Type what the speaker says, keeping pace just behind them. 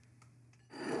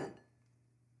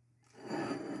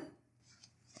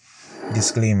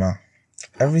Disclaimer: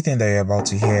 everything that you're about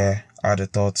to hear are the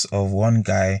thoughts of one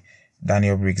guy,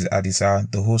 Daniel Briggs Adisa,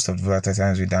 the host of the Volatile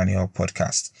Times with Daniel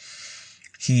podcast.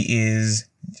 He is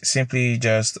simply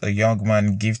just a young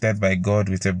man gifted by God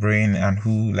with a brain and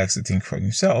who likes to think for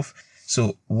himself.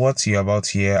 So what you're about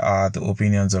to hear are the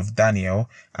opinions of Daniel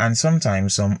and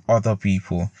sometimes some other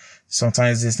people.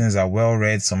 Sometimes these things are well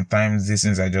read, sometimes these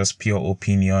things are just pure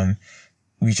opinion.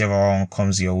 Whichever one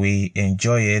comes your way,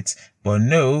 enjoy it, but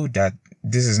know that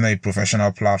this is not a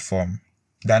professional platform.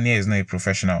 Daniel is not a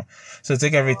professional. So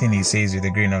take everything he says with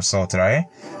a grain of salt, right?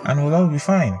 And we'll all be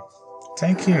fine.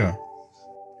 Thank you.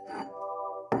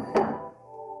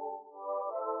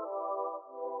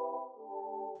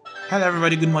 Hello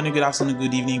everybody, good morning, good afternoon,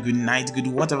 good evening, good night, good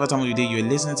whatever time of the day you're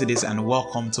listening to this, and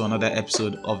welcome to another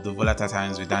episode of the Volatile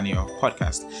Times with Daniel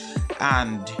podcast.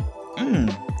 And,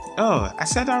 I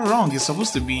said that wrong. It's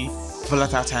supposed to be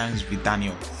Volatile Times with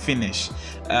Daniel. Finish.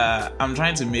 I'm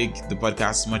trying to make the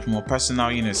podcast much more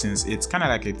personal, since it's kind of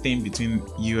like a thing between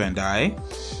you and I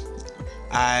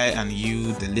and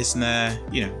you, the listener,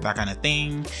 that kind of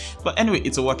thing. But anyway,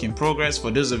 it's a work in progress. For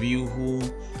those of you who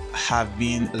have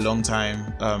been a long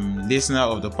time listener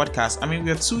of the podcast,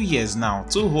 we're 2 years now,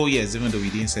 2 whole years, even though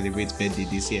we didn't celebrate birthday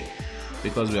this year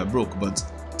because we are broke, but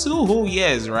 2 whole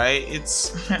years, right?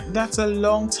 That's a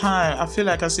long time. I feel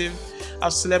like as if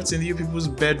I've slept in you people's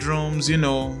bedrooms,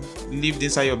 lived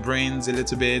inside your brains a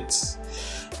little bit.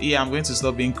 Yeah, I'm going to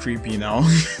stop being creepy now.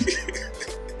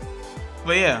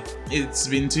 But yeah, it's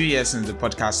been 2 years since the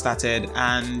podcast started,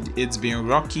 and it's been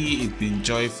rocky, it's been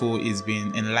joyful, it's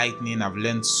been enlightening. I've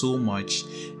learned so much,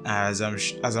 as I'm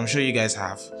sure you guys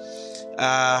have.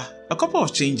 A couple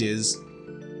of changes.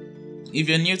 If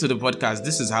you're new to the podcast,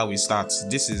 this is how we start.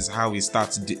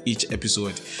 Each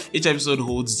episode. Each episode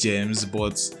holds gems,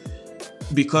 but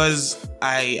because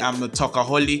I am a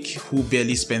talkaholic who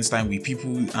barely spends time with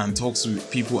people and talks with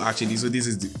people actually, so this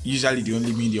is usually the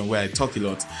only medium where I talk a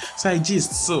lot. So I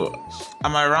gist. So I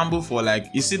might ramble for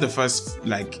you see the first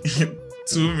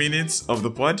 2 minutes of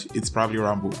the pod, it's probably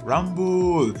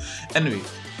ramble. Anyway,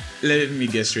 let me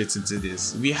get straight into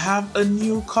this. We have a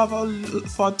new cover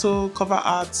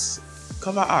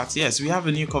art. Yes, we have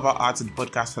a new cover art in the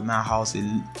podcast for Now House,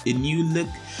 a new look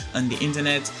on the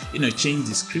internet, change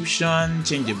description,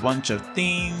 change a bunch of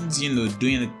things,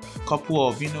 doing a couple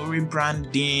of,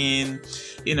 rebranding,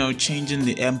 changing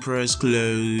the emperor's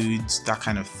clothes, that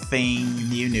kind of thing,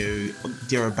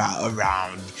 they're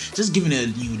around, just giving it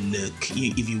a new look,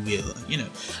 if you will,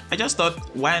 I just thought,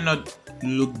 why not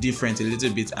look different a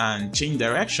little bit and change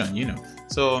direction,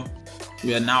 so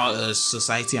we are now a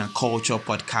society and culture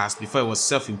podcast. Before it was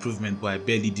self-improvement, but I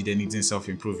barely did anything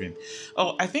self-improving.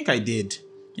 Oh, I think I did.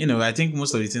 I think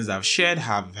most of the things I've shared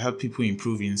have helped people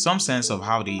improve in some sense of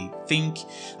how they think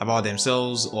about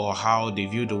themselves or how they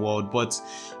view the world. But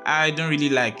I don't really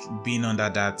like being under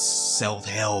that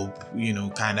self-help,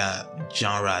 kind of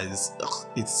genre.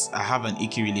 I have an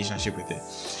icky relationship with it.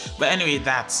 But anyway,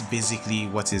 that's basically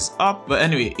what is up. But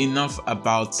anyway, enough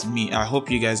about me. I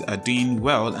hope you guys are doing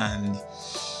well. And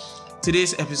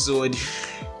today's episode,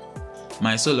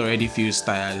 my soul already feels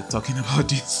tired talking about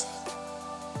this.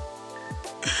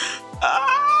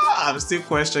 I'm still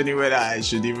questioning whether I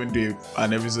should even do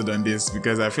an episode on this,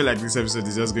 because I feel like this episode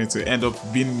is just going to end up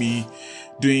being me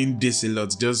doing this a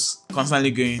lot, just constantly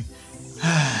going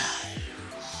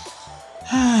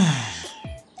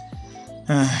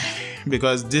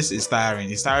because this is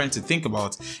tiring. It's tiring to think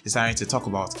about, it's tiring to talk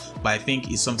about, but I think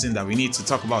it's something that we need to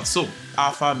talk about. So,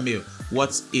 alpha male.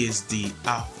 What is the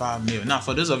alpha male? Now,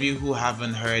 for those of you who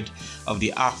haven't heard of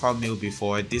the alpha male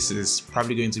before, this is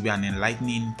probably going to be an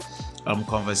enlightening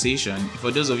conversation.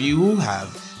 For those of you who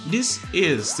have, this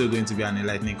is still going to be an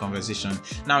enlightening conversation.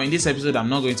 Now, in this episode, I'm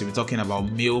not going to be talking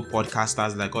about male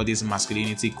podcasters like all these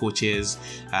masculinity coaches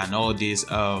and all these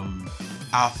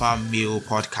alpha male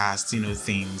podcast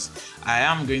things. I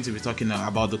am going to be talking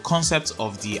about the concept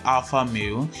of the alpha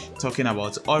male, talking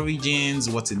about origins,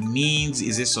 what it means,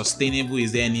 is it sustainable,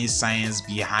 is there any science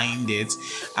behind it,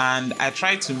 and I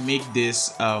try to make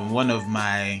this one of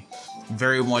my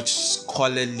very much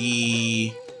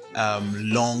scholarly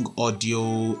long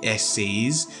audio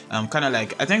essays, kind of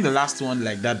like, I think the last one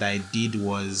like that I did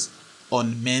was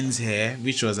on men's hair,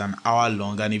 which was an hour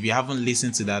long, and if you haven't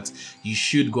listened to that, you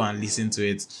should go and listen to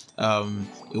it.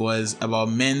 It was about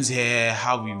men's hair,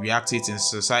 how we react to it in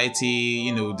society,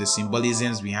 the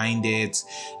symbolisms behind it,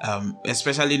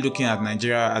 especially looking at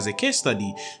Nigeria as a case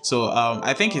study. So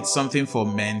I think it's something for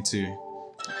men to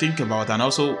think about, and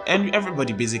also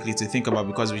everybody basically to think about,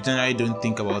 because we generally don't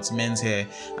think about men's hair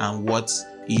and what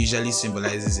it usually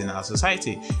symbolizes in our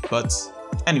society. But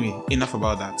anyway, enough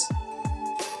about that.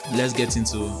 let's get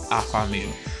into alpha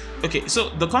male. Okay, so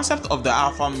the concept of the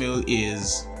alpha male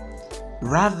is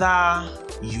rather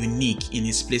unique in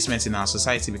its placement in our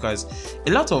society, because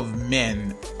a lot of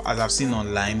men, as I've seen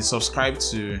online, subscribe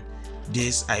to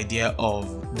this idea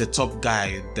of the top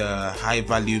guy, the high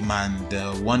value man,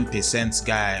 the 1%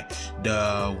 guy,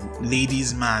 the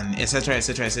ladies man, etc,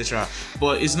 etc, etc.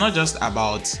 But it's not just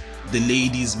about the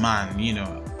ladies man,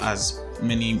 as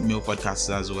many male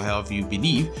podcasters will help you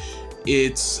believe.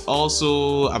 It's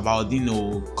also about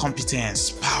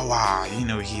competence, power.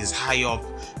 He's high up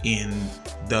in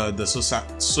the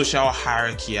social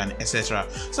hierarchy and etc.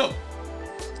 So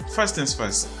first things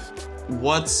first,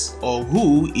 what or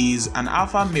who is an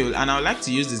alpha male? And I would like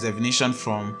to use this definition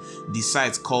from the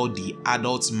site called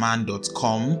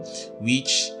theadultman.com,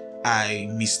 which I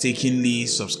mistakenly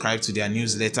subscribed to their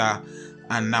newsletter,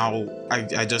 and now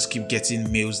I just keep getting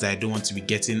mails that I don't want to be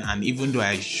getting, and even though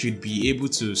I should be able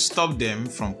to stop them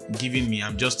from giving me,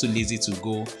 I'm just too lazy to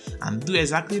go and do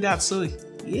exactly that. So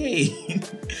yay.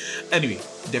 Anyway,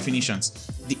 definitions.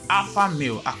 The alpha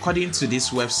male, according to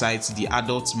this website,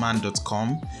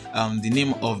 theadultman.com, the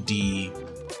name of the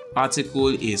article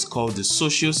is called the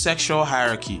Socio-Sexual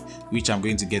Hierarchy, which I'm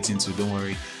going to get into, don't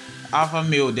worry. Alpha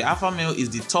male. The alpha male is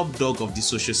the top dog of the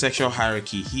socio-sexual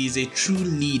hierarchy. He is a true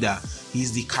leader. He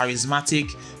is the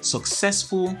charismatic,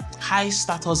 successful,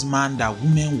 high-status man that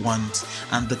women want,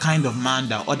 and the kind of man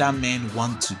that other men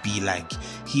want to be like.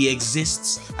 He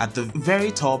exists at the very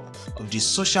top of the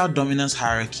social dominance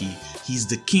hierarchy. He's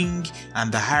the king, and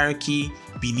the hierarchy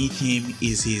beneath him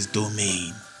is his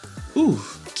domain.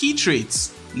 Key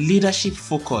traits: leadership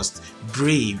focused,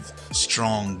 brave,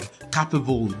 strong,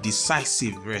 capable,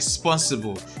 decisive,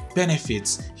 responsible.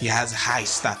 Benefits: he has high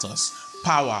status.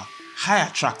 Power: high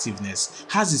attractiveness,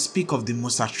 has his pick of the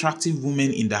most attractive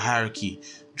women in the hierarchy.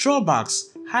 Drawbacks: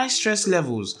 high stress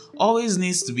levels, always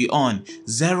needs to be on,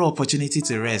 zero opportunity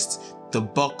to rest. The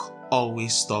buck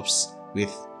always stops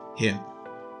with him.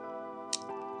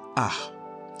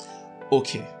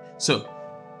 Okay. So,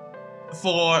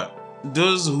 for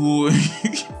those who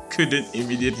couldn't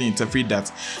immediately interpret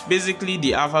that, basically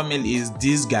the alpha male is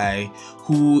this guy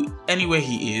who, anywhere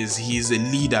he is, he's a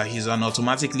leader, he's an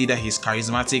automatic leader, he's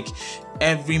charismatic.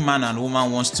 Every man and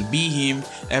woman wants to be him,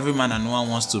 every man and woman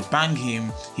wants to bang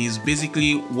him. He's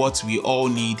basically what we all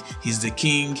need. He's the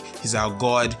king, he's our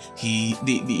god, he's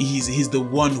the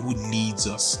one who leads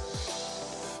us.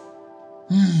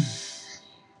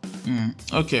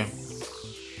 Okay.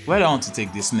 Where do I want to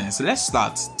take this next? Let's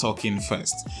start talking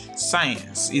first.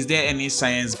 Science. Is there any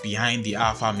science behind the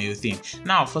alpha male thing?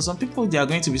 Now, for some people, they are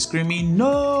going to be screaming,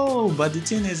 no, but the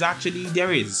thing is actually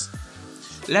there is.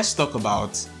 Let's talk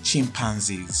about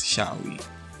chimpanzees, shall we?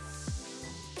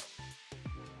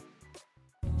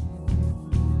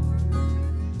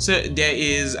 So there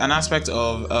is an aspect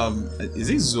of,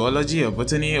 is it zoology or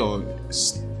botany or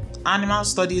animal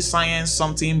studies, science,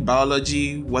 something,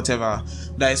 biology, whatever,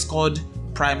 that is called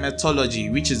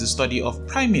primatology, which is the study of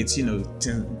primates,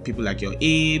 people like your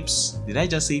apes. Did I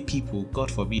just say people?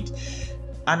 God forbid.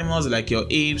 Animals like your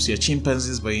apes, your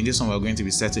chimpanzees, but in this one we're going to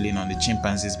be settling on the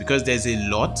chimpanzees because there's a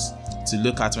lot to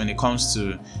look at when it comes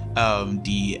to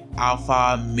the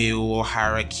alpha male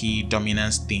hierarchy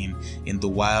dominance thing in the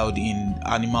wild, in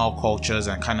animal cultures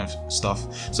and kind of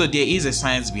stuff. So there is a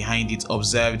science behind it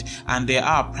observed, and there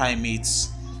are primates,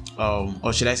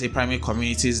 or should I say primate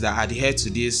communities, that adhere to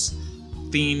this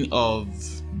thing of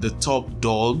the top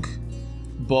dog,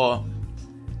 but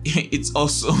it's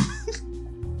also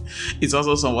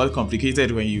somewhat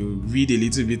complicated when you read a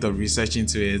little bit of research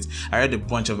into it. I read a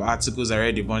bunch of articles, I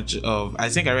read about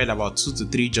 2 to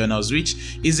 3 journals,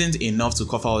 which isn't enough to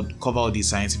cover all the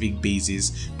scientific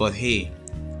basis. But hey,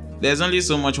 there's only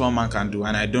so much one man can do,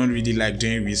 and I don't really like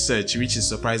doing research, which is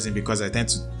surprising because I tend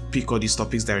to pick all these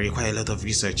topics that require a lot of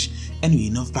research. Anyway,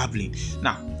 enough babbling.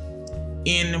 Now,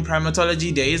 in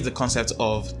primatology, there is the concept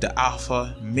of the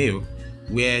alpha male,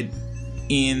 where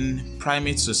in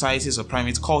primate societies or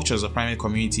primate cultures or primate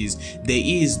communities, there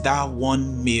is that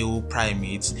one male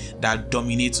primate that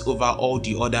dominates over all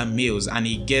the other males, and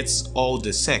he gets all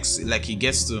the sex. Like, he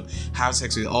gets to have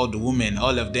sex with all the women,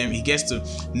 all of them. He gets to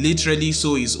literally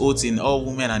sow his oats in all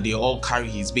women, and they all carry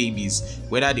his babies,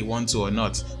 whether they want to or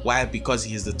not. Why? Because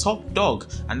he is the top dog.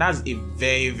 And that's a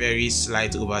very, very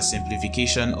slight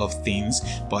oversimplification of things.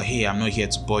 But hey, I'm not here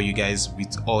to bore you guys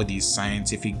with all these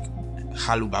scientific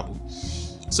halubabu.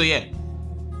 So yeah,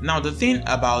 now the thing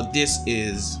about this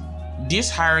is, this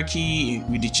hierarchy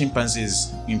with the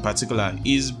chimpanzees in particular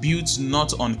is built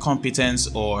not on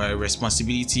competence or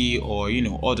responsibility or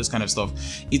all this kind of stuff.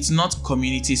 It's not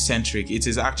community centric. It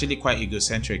is actually quite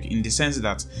egocentric in the sense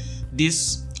that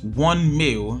this one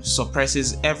male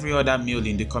suppresses every other male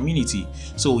in the community.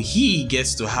 So he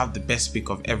gets to have the best pick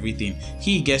of everything.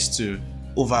 He gets to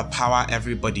overpower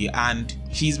everybody, and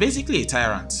he's basically a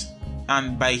tyrant.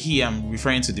 And by he, I'm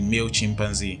referring to the male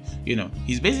chimpanzee.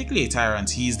 He's basically a tyrant.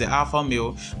 He's the alpha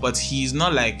male, but he's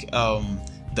not like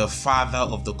the father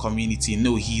of the community.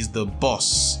 No, he's the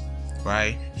boss,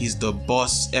 right? He's the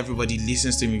boss. Everybody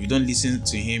listens to him. If you don't listen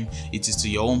to him, it is to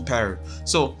your own peril.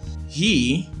 So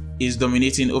he is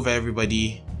dominating over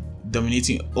everybody,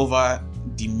 dominating over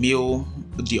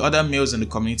the other males in the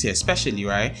community especially,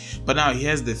 right? But now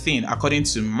here's the thing. According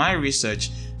to my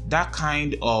research, that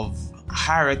kind of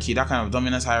hierarchy, that kind of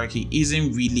dominance hierarchy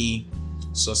isn't really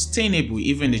sustainable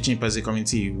even in the chimpanzee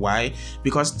community. Why?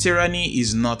 Because tyranny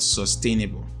is not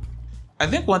sustainable. I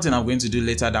think one thing I'm going to do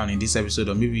later down in this episode,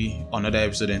 or maybe another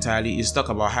episode entirely, is talk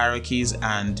about hierarchies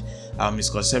and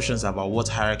misconceptions about what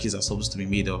hierarchies are supposed to be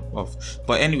made of.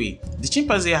 But anyway, the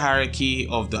chimpanzee hierarchy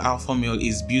of the alpha male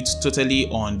is built totally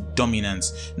on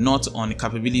dominance, not on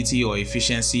capability or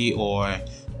efficiency or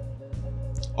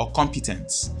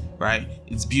competence, right?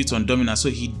 It's built on dominance. So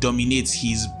he dominates,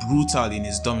 he's brutal in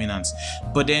his dominance.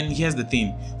 But then here's the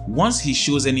thing, once he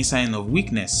shows any sign of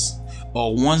weakness,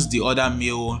 or once the other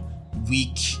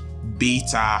weak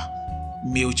beta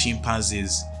male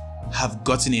chimpanzees have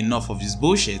gotten enough of his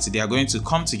bullshit, they are going to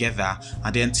come together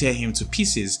and then tear him to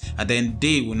pieces, and then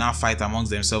they will now fight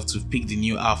amongst themselves to pick the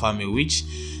new alpha male, which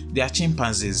they are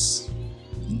chimpanzees.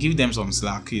 Give them some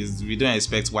slack. We don't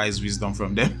expect wise wisdom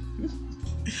from them.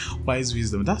 Wise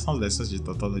wisdom, that sounds like such a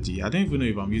tautology. I don't even know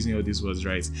if I'm using all these words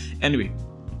right. Anyway,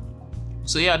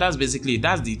 so yeah, that's the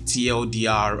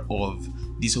TLDR of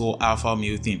this whole alpha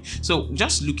male thing. So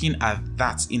just looking at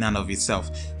that in and of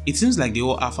itself, it seems like the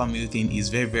whole alpha male thing is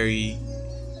very, very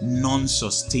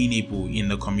non-sustainable in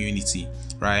the community,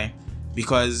 right?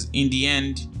 Because in the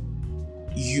end,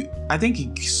 I think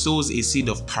it sows a seed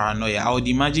of paranoia. I would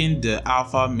imagine the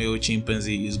alpha male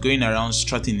chimpanzee is going around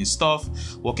strutting his stuff,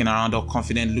 walking around all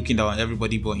confident, looking down on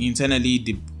everybody, but internally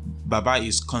the Baba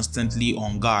is constantly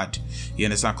on guard. You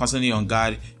understand? Constantly on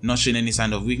guard, not showing any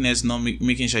sign of weakness, not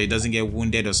making sure he doesn't get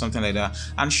wounded or something like that.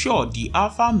 And sure, the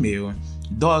alpha male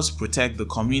does protect the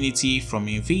community from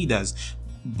invaders,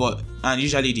 and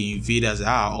usually the invaders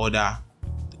are other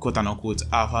quote-unquote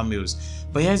alpha males.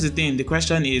 But here's the thing, the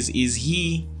question is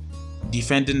he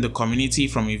defending the community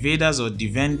from invaders, or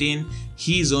defending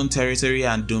his own territory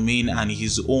and domain and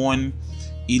his own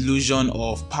illusion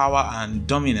of power and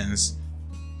dominance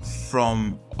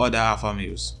from other alpha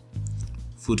males?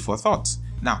 Food for thought.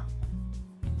 Now,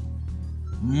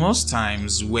 most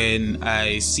times when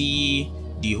I see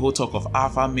the whole talk of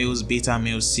alpha males, beta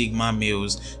males, sigma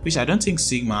males, which I don't think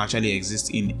sigma actually exists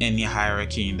in any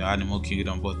hierarchy in the animal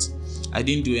kingdom, but I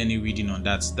didn't do any reading on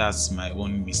that. That's my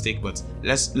own mistake, but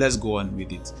let's go on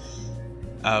with it.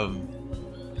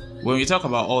 When we talk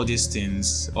about all these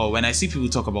things, or when I see people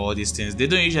talk about all these things, they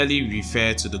don't usually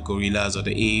refer to the gorillas or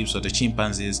the apes or the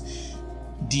chimpanzees.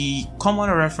 The common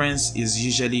reference is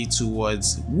usually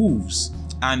towards wolves.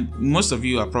 And most of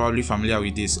you are probably familiar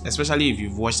with this, especially if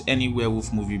you've watched any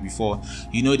werewolf movie before.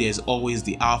 You know there's always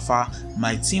the alpha.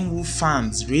 My Teen Wolf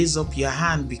fans, raise up your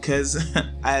hand, because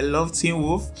I love Teen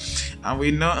Wolf. And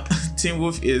we know Teen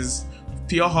Wolf is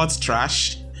pure hot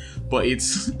trash, but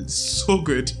it's so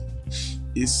good.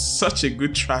 It's such a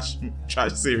good trash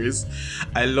series.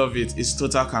 I love it. It's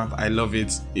total camp. I love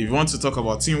it. If you want to talk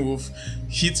about Teen Wolf,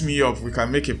 hit me up. We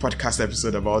can make a podcast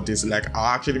episode about this. Like,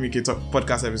 I'll actually make a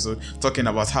podcast episode talking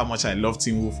about how much I love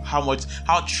Teen Wolf, how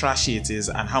trashy it is,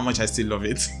 and how much I still love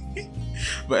it.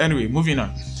 But anyway, moving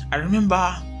on. I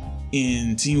remember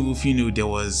in Teen Wolf, there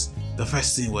was, the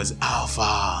first thing was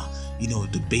alpha,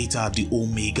 the beta, the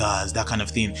omegas, that kind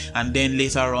of thing. And then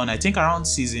later on, I think around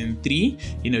season 3,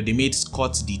 they made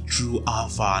Scott the true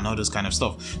alpha and all those kind of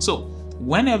stuff. So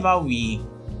whenever we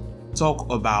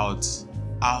talk about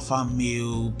alpha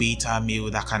male, beta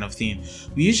male, that kind of thing,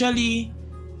 we usually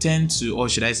tend to, or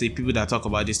should I say, people that talk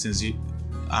about these things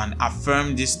and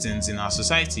affirm these things in our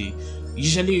society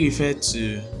usually refer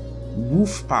to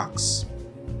wolf packs.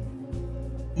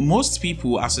 Most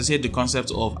people associate the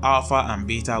concept of alpha and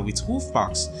beta with wolf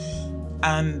packs,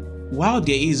 and while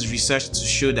there is research to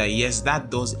show that yes, that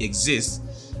does exist,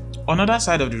 another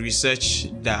side of the research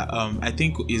that I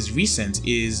think is recent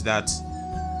is that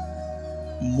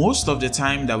most of the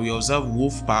time that we observe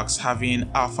wolf packs having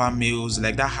alpha males,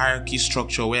 like that hierarchy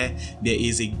structure where there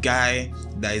is a guy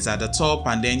that is at the top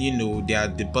and then there are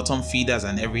the bottom feeders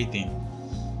and everything.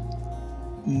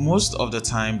 most of the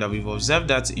time that we've observed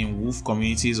that in wolf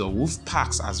communities or wolf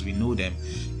packs as we know them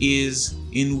is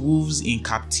in wolves in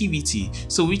captivity.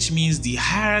 So which means the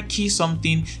hierarchy is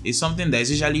something that is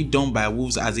usually done by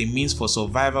wolves as a means for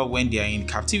survival when they are in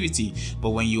captivity.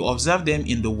 But when you observe them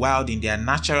in the wild in their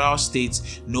natural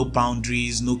state, no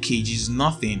boundaries, no cages,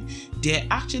 nothing, there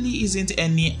actually isn't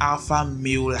any alpha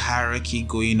male hierarchy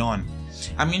going on.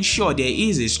 I mean, sure, there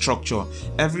is a structure.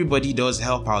 Everybody does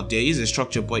help out. There is a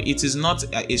structure, but it is not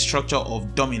a structure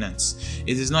of dominance.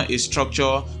 It is not a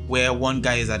structure where one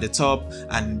guy is at the top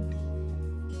and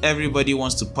everybody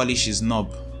wants to polish his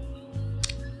knob.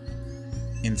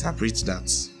 Interpret that.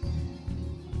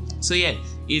 So yeah,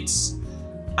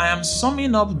 I am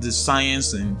summing up the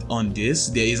science on this.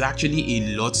 There is actually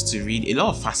a lot to read, a lot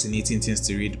of fascinating things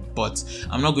to read, but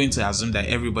I'm not going to assume that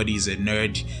everybody is a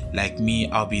nerd like me,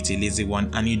 albeit a lazy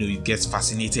one, and it gets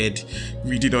fascinated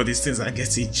reading all these things and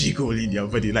gets a jiggle in your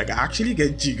body. Like, I actually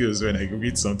get jiggles when I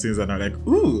read some things and I'm like,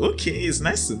 ooh, okay, it's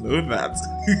nice to know that.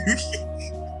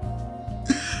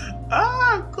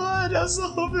 Ah, God, I'm so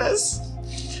hopeless.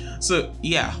 So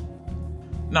yeah,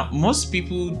 now most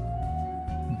people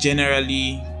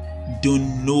generally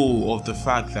don't know of the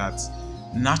fact that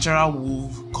natural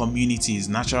wolf communities,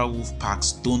 natural wolf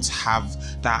packs don't have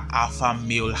that alpha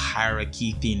male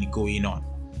hierarchy thing going on,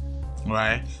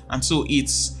 right? And so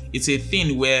it's a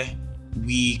thing where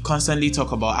we constantly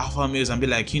talk about alpha males and be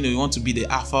like, you want to be the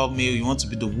alpha male, you want to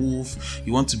be the wolf,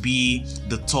 you want to be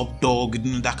the top dog,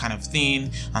 that kind of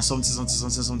thing, and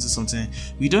something.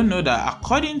 We don't know that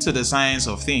according to the science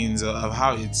of things, of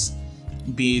how it's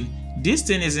been, this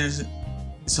thing isn't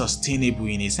sustainable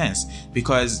in a sense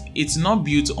because it's not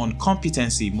built on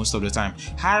competency most of the time.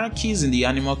 Hierarchies in the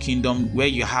animal kingdom where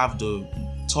you have the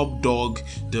top dog,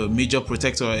 the major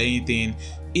protector or anything,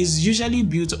 is usually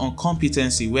built on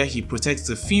competency where he protects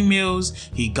the females,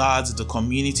 he guards the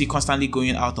community, constantly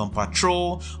going out on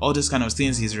patrol, all those kind of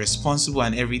things, he's responsible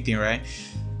and everything, right?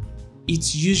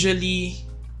 It usually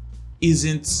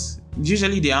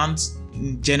they aren't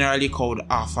generally called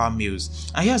alpha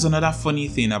males. And here's another funny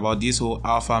thing about this whole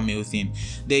alpha male thing.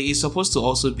 There is supposed to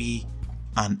also be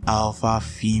an alpha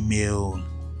female.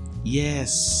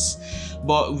 Yes.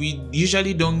 But we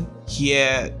usually don't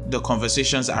hear the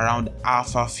conversations around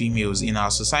alpha females in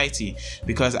our society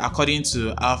because according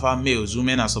to alpha males,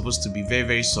 women are supposed to be very,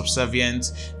 very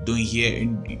subservient,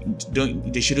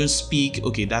 they shouldn't speak.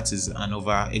 Okay, that is an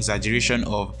over exaggeration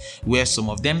of where some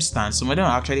of them stand. Some of them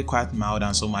are actually quite mild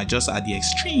and some are just at the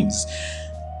extremes.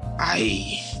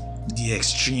 The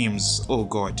extremes, oh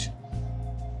God.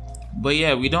 But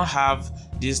yeah, we don't have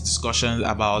these discussions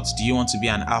about do you want to be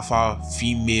an alpha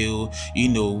female,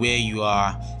 where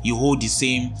you hold the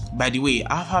same. By the way,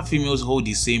 alpha females hold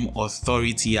the same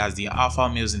authority as the alpha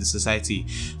males in the society,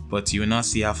 but you will not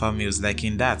see alpha males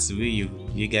liking that.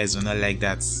 You guys will not like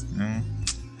that.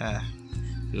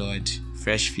 Lord,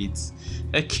 fresh feet.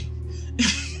 Okay.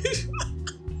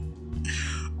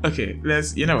 Okay,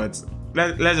 let's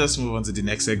just move on to the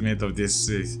next segment of this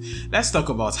series. Let's talk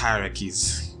about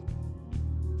hierarchies.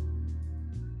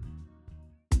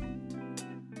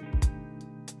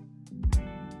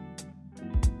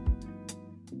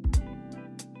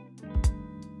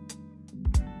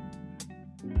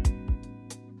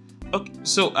 Okay,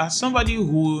 so as somebody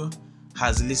who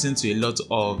has listened to a lot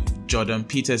of Jordan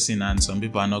Peterson, and some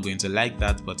people are not going to like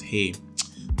that, but hey,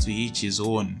 to each his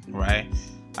own, right?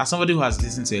 As somebody who has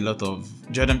listened to a lot of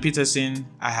Jordan Peterson,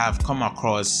 I have come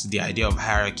across the idea of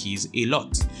hierarchies a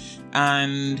lot.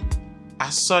 And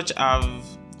as such, I've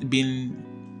been,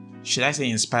 should I say,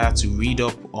 inspired to read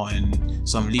up on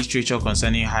some literature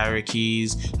concerning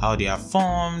hierarchies, how they are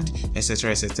formed,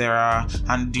 etc.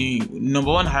 And the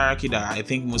number one hierarchy that I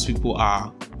think most people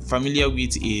are familiar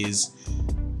with is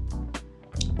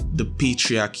the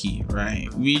patriarchy,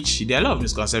 right? Which there are a lot of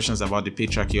misconceptions about the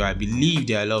patriarchy, or I believe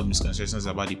there are a lot of misconceptions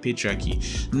about the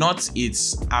patriarchy. Not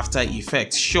its after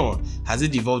effects. Sure, has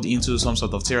it evolved into some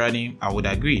sort of tyranny? I would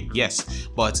agree, yes.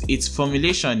 But its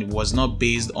formulation was not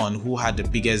based on who had the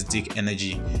biggest dick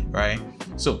energy, right?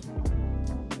 So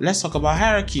let's talk about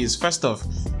hierarchies. First off,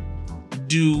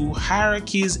 do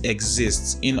hierarchies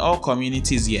exist in all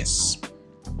communities? Yes.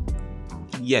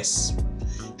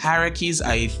 Hierarchies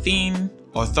are a thing.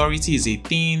 Authority is a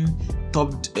thing.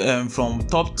 From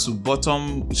top to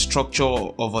bottom structure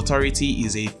of authority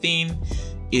is a thing.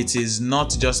 It is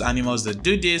not just animals that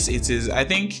do this. It is, I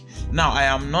think, now I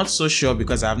am not so sure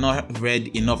because I have not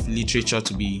read enough literature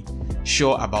to be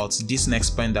sure about this next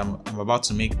point that I'm about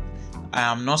to make. I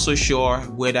am not so sure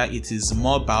whether it is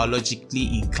more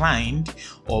biologically inclined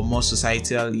or more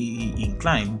societally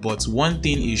inclined, but one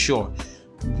thing is sure.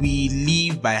 we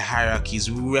live by hierarchies.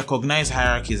 We recognize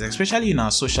hierarchies, especially in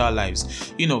our social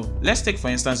lives. Let's take for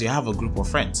instance, you have a group of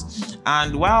friends,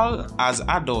 and while as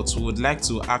adults we would like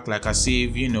to act like as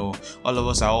if all of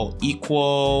us are all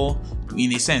equal.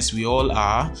 In a sense, we all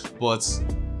are, but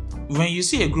when you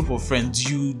see a group of friends,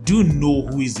 you do know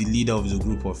who is the leader of the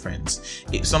group of friends.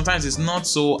 Sometimes it's not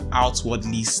so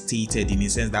outwardly stated in a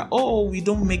sense that, we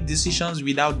don't make decisions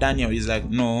without Daniel. It's like,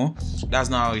 no, that's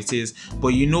not how it is. But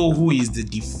you know who is the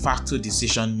de facto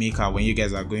decision maker when you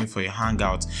guys are going for a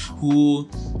hangout, who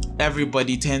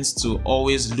everybody tends to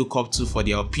always look up to for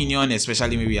their opinion,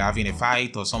 especially maybe having a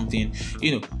fight or something.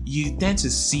 You tend to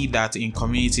see that in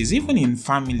communities, even in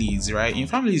families, right? In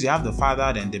families, you have the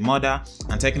father and the mother,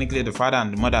 and technically the father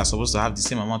and the mother are supposed to have the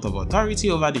same amount of authority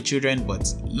over the children,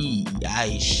 but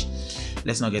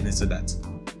let's not get into that.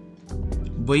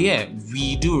 But yeah,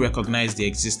 we do recognize the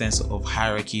existence of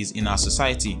hierarchies in our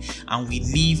society, and we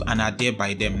live and adhere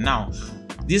by them. Now,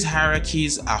 these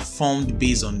hierarchies are formed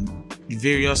based on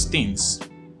various things,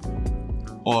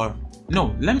 or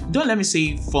no, don't let me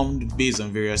say formed based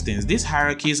on various things. These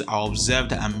hierarchies are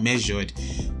observed and measured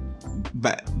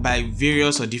by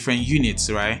various or different units,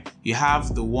 right? You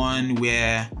have the one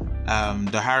where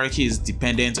the hierarchy is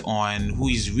dependent on who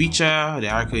is richer, the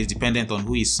hierarchy is dependent on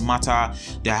who is smarter,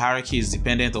 the hierarchy is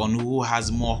dependent on who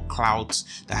has more clout,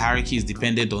 the hierarchy is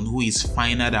dependent on who is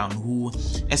finer than who,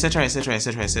 etc, etc,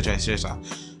 etc, etc, etc.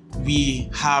 We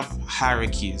have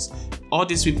hierarchies. All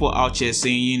these people out here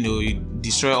saying, you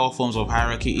destroy all forms of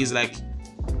hierarchy is like,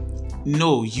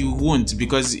 no, you won't,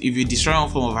 because if you destroy one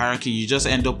form of hierarchy, you just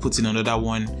end up putting another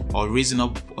one or raising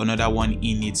up another one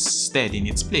in its stead, in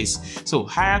its place. So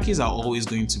hierarchies are always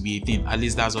going to be a thing. At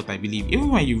least that's what I believe. Even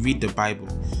when you read the Bible,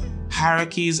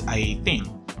 hierarchies are a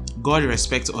thing. God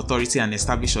respects authority and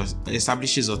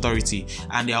establishes authority,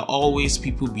 and there are always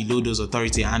people below those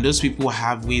authority, and those people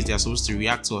have ways they are supposed to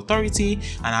react to authority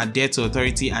and adhere to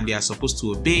authority, and they are supposed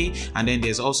to obey. And then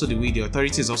there's also the way the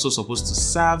authority is also supposed to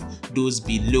serve those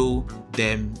below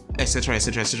them, etc,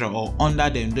 etc, etc, or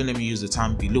under them. Don't let me use the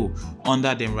term below,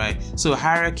 under them, right? So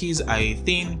hierarchies are a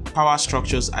thing, power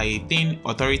structures are a thing,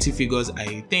 authority figures are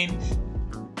a thing.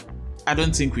 I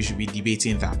don't think we should be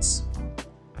debating that.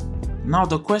 Now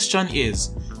the question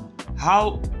is,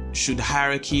 how should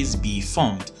hierarchies be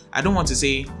formed? I don't want to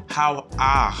say how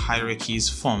are hierarchies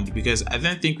formed, because I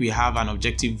don't think we have an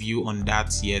objective view on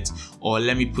that yet. Or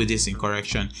let me put this in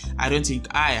correction, I don't think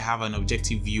I have an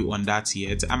objective view on that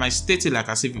yet. I might state it like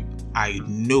as if I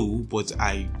know, but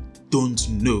I don't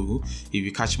know, if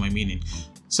you catch my meaning.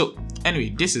 So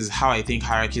anyway, this is how I think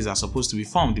hierarchies are supposed to be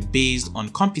formed, based on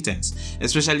competence,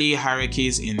 especially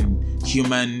hierarchies in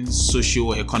human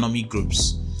socio-economic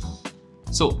groups.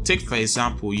 So take for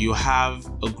example, you have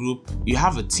a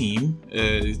team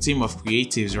of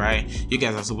creatives, right? You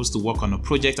guys are supposed to work on a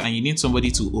project and you need somebody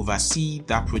to oversee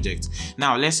that project.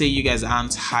 Now, let's say you guys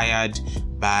aren't hired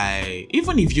by,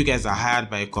 even if you guys are hired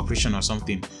by a corporation or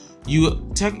something,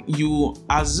 you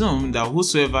assume that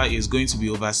whosoever is going to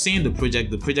be overseeing the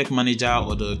project manager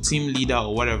or the team leader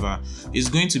or whatever, is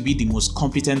going to be the most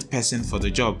competent person for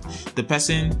the job, the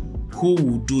person who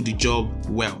will do the job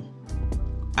well.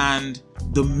 And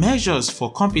the measures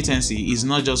for competency is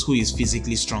not just who is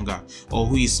physically stronger or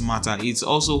who is smarter, it's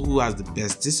also who has the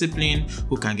best discipline,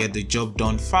 who can get the job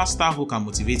done faster, who can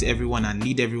motivate everyone and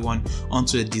lead everyone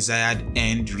onto a desired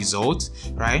end result,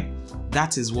 right?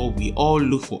 That is what we all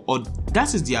look for, or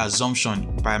that is the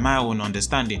assumption by my own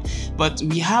understanding. But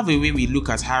we have a way we look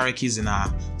at hierarchies in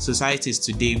our societies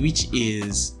today, which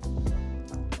is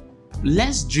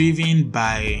less driven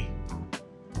by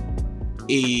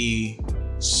a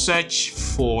search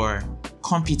for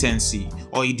competency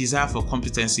or a desire for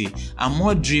competency, and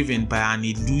more driven by an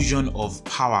illusion of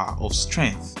power, of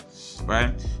strength,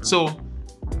 right? So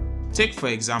take for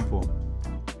example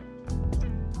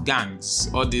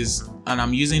gangs, or this, and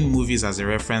I'm using movies as a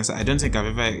reference. I don't think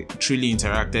I've ever truly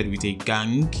interacted with a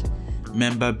gang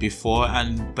member before,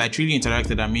 and by truly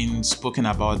interacted I mean spoken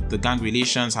about the gang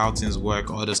relations, how things work,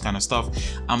 all this kind of stuff.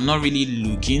 I'm not really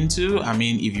looking to, I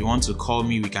mean, if you want to call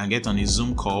me, we can get on a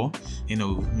Zoom call,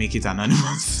 make it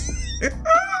anonymous.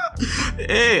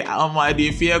 Hey, I'm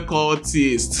a fear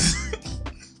cultist.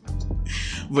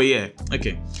 But yeah,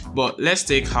 okay. But let's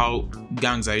take how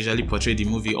gangs are usually portrayed in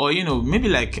movie, or maybe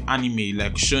like anime,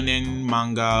 like shonen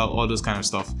manga, all those kind of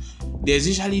stuff. There's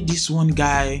usually this one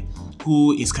guy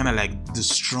who is kind of like the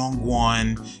strong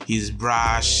one. He's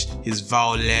brash, he's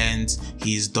violent,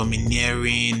 he's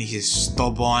domineering, he's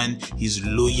stubborn, he's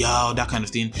loyal, that kind of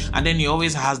thing. And then he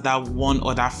always has that one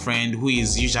other friend who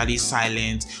is usually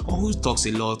silent or who talks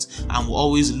a lot and will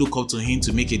always look up to him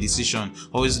to make a decision,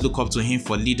 always look up to him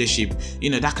for leadership,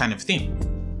 that kind of thing.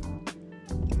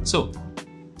 So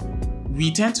we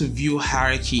tend to view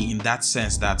hierarchy in that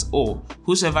sense that,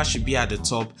 whosoever should be at the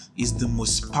top is the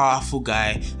most powerful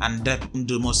guy, and that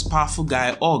the most powerful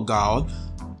guy or girl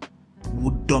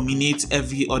would dominate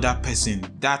every other person.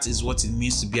 That is what it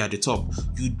means to be at the top.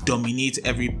 You dominate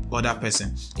every other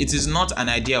person. It is not an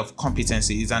idea of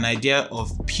competency, it's an idea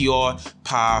of pure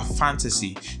power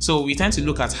fantasy. So we tend to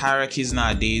look at hierarchies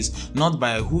nowadays not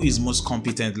by who is most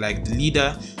competent, like the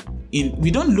leader.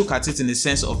 We don't look at it in the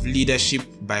sense of leadership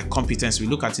by competence. We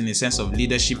look at it in the sense of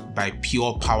leadership by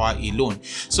pure power alone.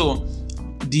 So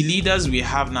the leaders we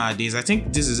have nowadays, I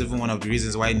think this is even one of the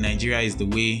reasons why Nigeria is the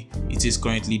way it is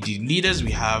currently. The leaders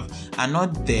we have are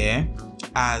not there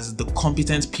as the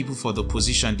competent people for the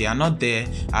position. They are not there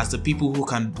as the people who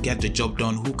can get the job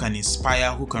done, who can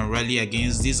inspire, who can rally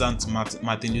against. These aren't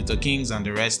Martin Luther Kings and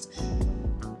the rest.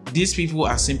 These people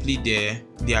are simply there.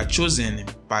 They are chosen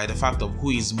by the fact of who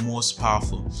is most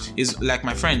powerful. It's like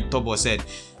my friend Tobo said,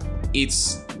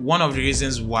 it's one of the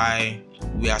reasons why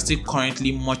we are still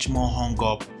currently much more hung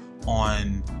up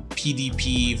on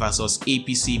PDP versus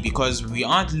APC, because we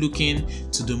aren't looking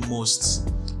to the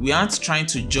most. We aren't trying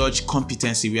to judge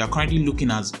competency. We are currently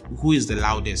looking at who is the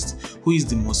loudest, who is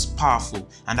the most powerful,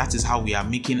 and that is how we are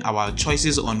making our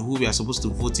choices on who we are supposed to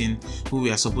vote in, who we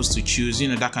are supposed to choose,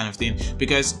 that kind of thing.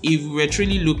 Because if we were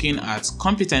truly looking at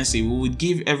competency, we would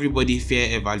give everybody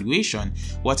fair evaluation.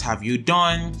 What have you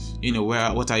done?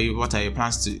 What are your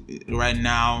plans to right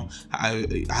now?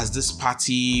 Has this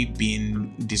party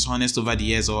been dishonest over the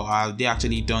years, or have they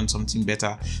actually done something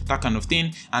better? That kind of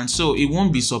thing. And so it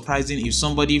won't be surprising if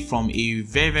somebody from a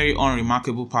very, very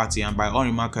unremarkable party, and by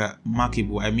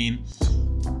unremarkable I mean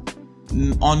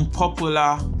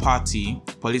unpopular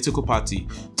political party,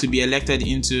 to be elected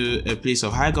into a place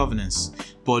of high governance.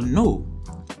 But no,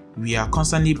 we are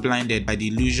constantly blinded by the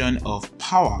illusion of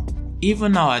power.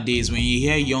 Even nowadays, when you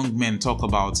hear young men talk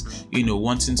about,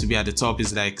 wanting to be at the top,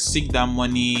 is like, seek that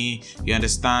money, you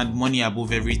understand, money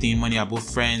above everything, money above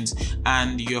friends,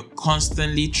 and you're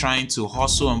constantly trying to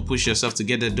hustle and push yourself to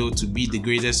get the dough, to be the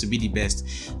greatest, to be the best.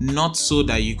 Not so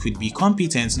that you could be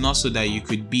competent, not so that you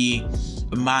could be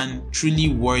a man truly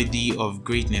worthy of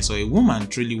greatness, or a woman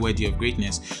truly worthy of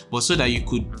greatness, but so that you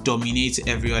could dominate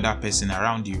every other person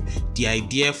around you. The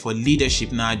idea for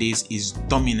leadership nowadays is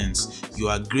dominance. You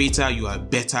are greater, you are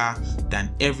better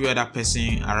than every other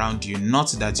person around you.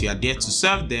 Not that you are there to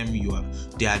serve them,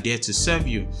 they are there to serve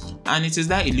you. And it is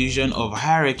that illusion of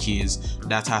hierarchies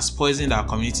that has poisoned our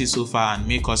community so far and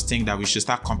make us think that we should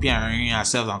start comparing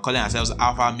ourselves and calling ourselves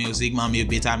alpha male, sigma male,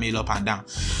 beta male, up and down.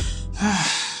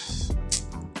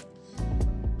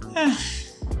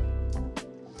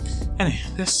 Anyway,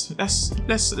 let's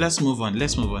move on.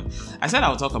 I said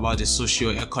I'll talk about the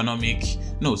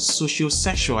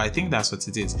socio-sexual. I think that's what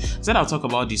it is. I said I'll talk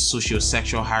about the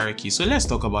socio-sexual hierarchy. So let's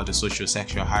talk about the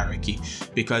socio-sexual hierarchy,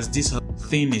 because this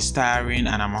thing is tiring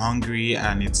and I'm hungry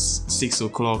and it's 6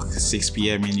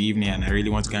 p.m. in the evening and I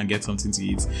really want to go and get something to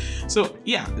eat. So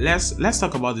yeah, let's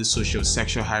talk about the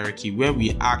socio-sexual hierarchy, where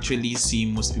we actually see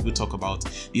most people talk about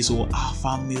this whole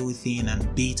alpha male thing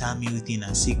and beta male thing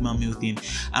and sigma male thing,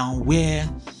 and where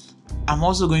I'm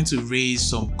also going to raise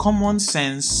some common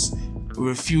sense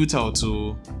refutal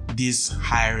to these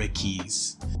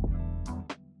hierarchies.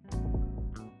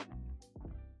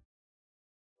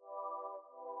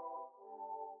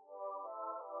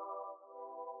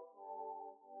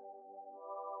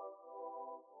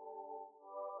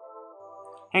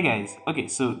 Hey guys, okay,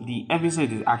 so the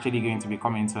episode is actually going to be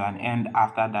coming to an end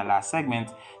after the last segment.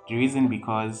 The reason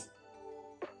because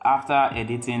after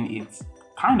editing, it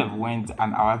kind of went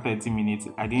an hour 30 minutes.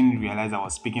 I didn't realize I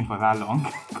was speaking for that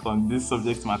long on this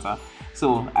subject matter.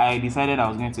 So I decided I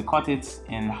was going to cut it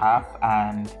in half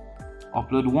and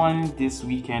upload one this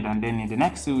weekend, and then in the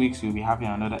next 2 weeks we'll be having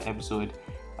another episode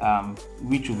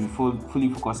which will be fully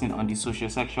focusing on the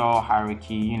socio-sexual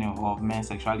hierarchy, of men's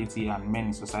sexuality and men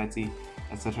in society,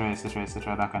 etc.,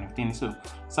 that kind of thing. So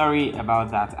sorry about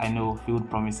that. I know filled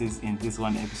promises in this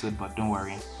one episode, but don't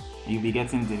worry, you'll be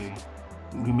getting the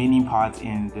remaining part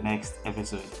in the next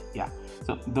episode. Yeah,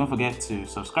 so don't forget to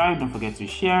subscribe, don't forget to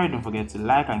share, don't forget to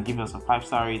like and give us a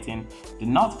 5-star rating. Do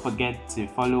not forget to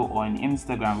follow on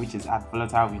Instagram, which is at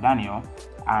Volatile with Daniel,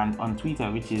 and on Twitter,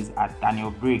 which is at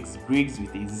Daniel Briggs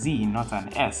with a Z, not an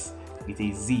S, with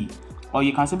a Z. Or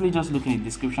you can simply just look in the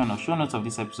description or show notes of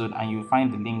this episode and you'll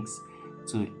find the links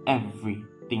to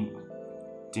everything.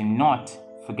 Do not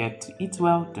forget to eat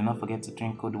well. Do not forget to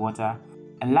drink cold water.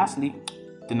 And lastly,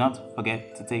 do not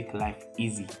forget to take life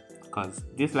easy, because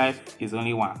this life is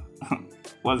only one.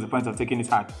 What's the point of taking it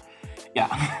hard?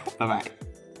 Yeah, bye-bye.